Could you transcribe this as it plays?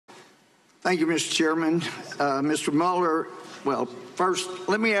Thank you, Mr. Chairman. Mr. Mueller, well, first,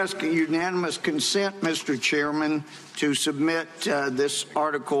 let me ask a unanimous consent, Mr. Chairman, to submit this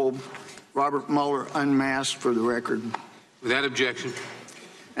article, Robert Mueller Unmasked, for the record. Without objection.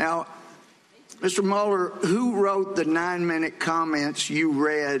 Now, Mr. Mueller, who wrote the 9-minute comments you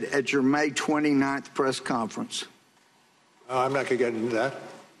read at your May 29th press conference? I'm not going to get into that.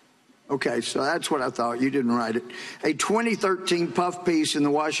 Okay, so that's what I thought. You didn't write it. A 2013 puff piece in the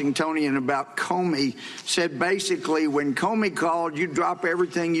Washingtonian about Comey said basically when Comey called, you drop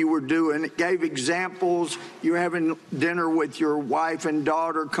everything you were doing. It gave examples. You're having dinner with your wife and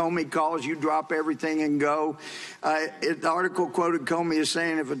daughter. Comey calls, you drop everything and go. The article quoted Comey as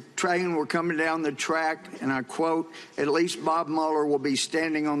saying, if a train were coming down the track, and I quote, at least Bob Mueller will be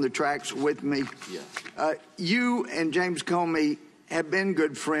standing on the tracks with me. Yeah. You and James Comey have been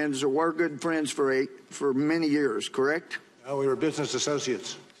good friends or were good friends for many years, correct? We were business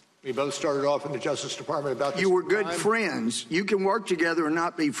associates. We both started off in the Justice Department about this. You were good friends. You can work together and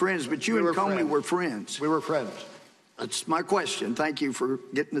not be friends, but you and Comey were friends. We were friends. That's my question. Thank you for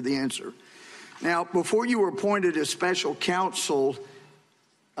getting to the answer. Now, before you were appointed as special counsel,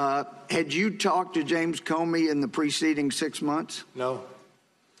 had you talked to James Comey in the preceding 6 months? No.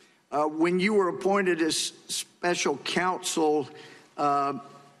 When you were appointed as special counsel,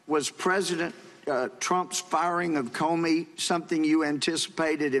 was President Trump's firing of Comey something you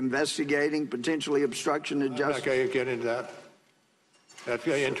anticipated investigating, potentially obstruction of justice? I'm not going to get into that. That's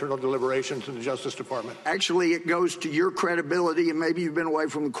internal deliberations in the Justice Department. Actually, it goes to your credibility, and maybe you've been away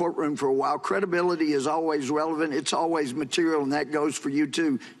from the courtroom for a while. Credibility is always relevant. It's always material, and that goes for you,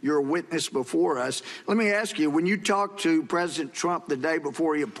 too. You're a witness before us. Let me ask you, when you talked to President Trump the day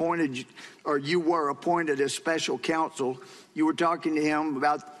before he appointed you, or you were appointed as special counsel, you were talking to him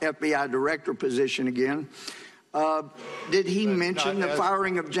about FBI director position again. Did he mention the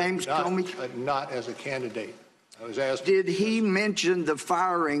firing of James Comey? Not as a candidate. I was asked. Did he mention the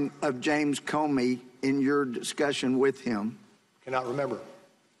firing of James Comey in your discussion with him? Cannot remember.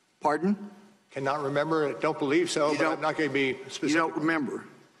 Pardon? Cannot remember. Don't believe so, but I'm not going to be specific. You don't remember.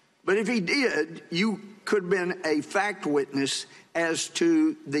 But if he did, you could have been a fact witness as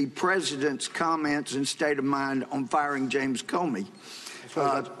to the president's comments and state of mind on firing James Comey.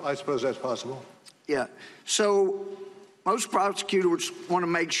 I suppose that's possible. Yeah. So most prosecutors want to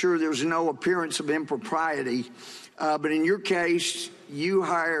make sure there's no appearance of impropriety. But in your case, you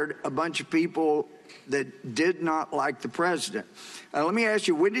hired a bunch of people that did not like the president. Let me ask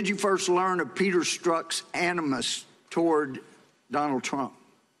you, when did you first learn of Peter Strzok's animus toward Donald Trump?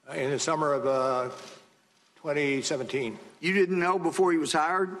 In the summer of 2017. You didn't know before he was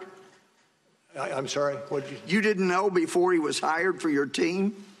hired? I'm sorry? You didn't know before he was hired for your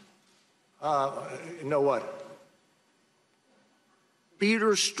team? Know what?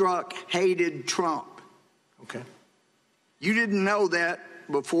 Peter Strzok hated Trump. Okay. You didn't know that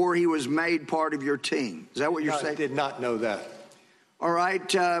before he was made part of your team. Is that what you're saying? I did not know that. All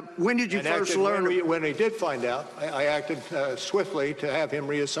right. When did you first learn? When he did find out, I acted swiftly to have him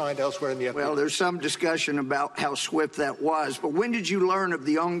reassigned elsewhere in the FBI. Well, there's some discussion about how swift that was. But when did you learn of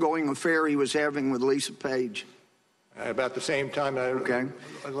the ongoing affair he was having with Lisa Page? About the same time I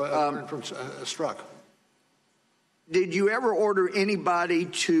learned from Strzok. Did you ever order anybody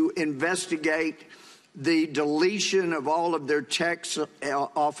to investigate the deletion of all of their texts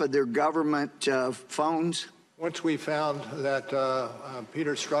off of their government phones? Once we found that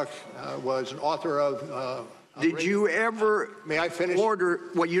Peter Strzok was an author of... Did you ever May I finish?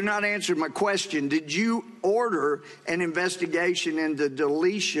 Well, you're not answering my question. Did you order an investigation into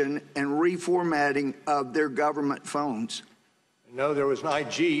deletion and reformatting of their government phones? No, there was an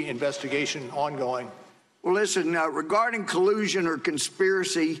IG investigation ongoing. Well, listen, regarding collusion or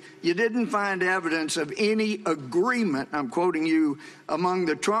conspiracy, you didn't find evidence of any agreement, I'm quoting you, among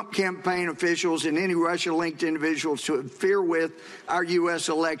the Trump campaign officials and any Russia-linked individuals to interfere with our U.S.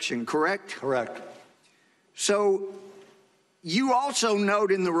 election, correct? Correct. So you also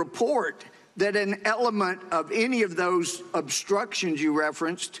note in the report that an element of any of those obstructions you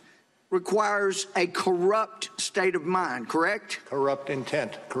referenced requires a corrupt state of mind, correct? Corrupt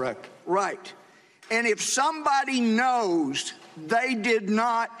intent, correct. Right. And if somebody knows they did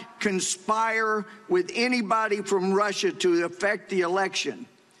not conspire with anybody from Russia to affect the election,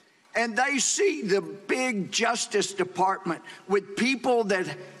 and they see the big Justice Department with people that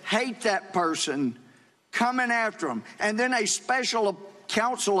hate that person coming after them, and then a special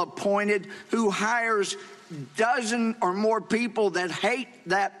counsel appointed who hires dozen or more people that hate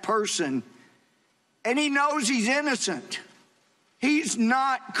that person, and he knows he's innocent, He's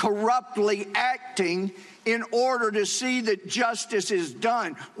not corruptly acting in order to see that justice is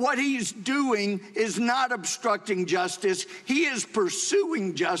done. What he's doing is not obstructing justice. He is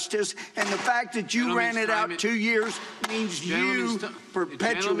pursuing justice, and the fact that you ran it out 2 years means you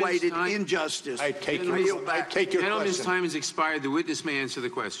perpetuated injustice. I take your Gentleman's question. time has expired. The witness may answer the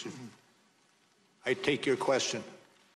question. I take your question.